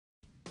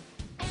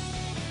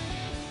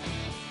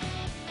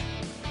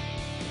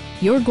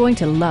You're going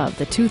to love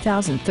the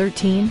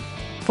 2013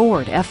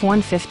 Ford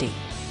F-150.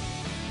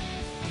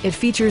 It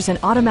features an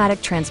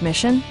automatic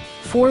transmission,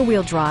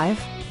 four-wheel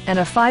drive, and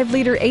a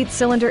 5-liter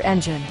 8-cylinder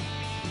engine.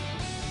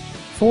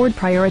 Ford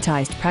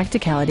prioritized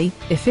practicality,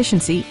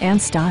 efficiency, and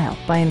style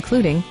by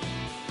including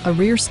a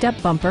rear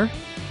step bumper,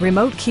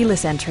 remote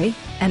keyless entry,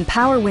 and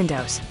power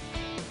windows.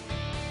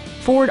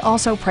 Ford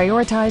also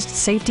prioritized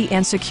safety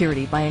and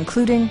security by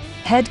including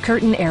head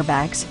curtain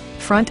airbags,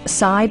 front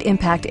side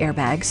impact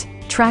airbags,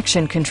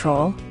 traction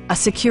control, a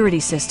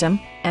security system,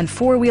 and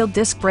 4-wheel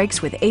disc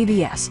brakes with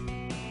ABS.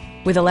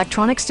 With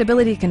electronic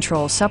stability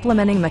control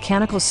supplementing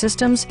mechanical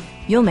systems,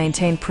 you'll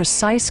maintain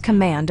precise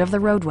command of the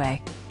roadway.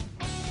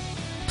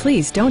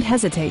 Please don't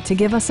hesitate to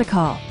give us a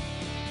call.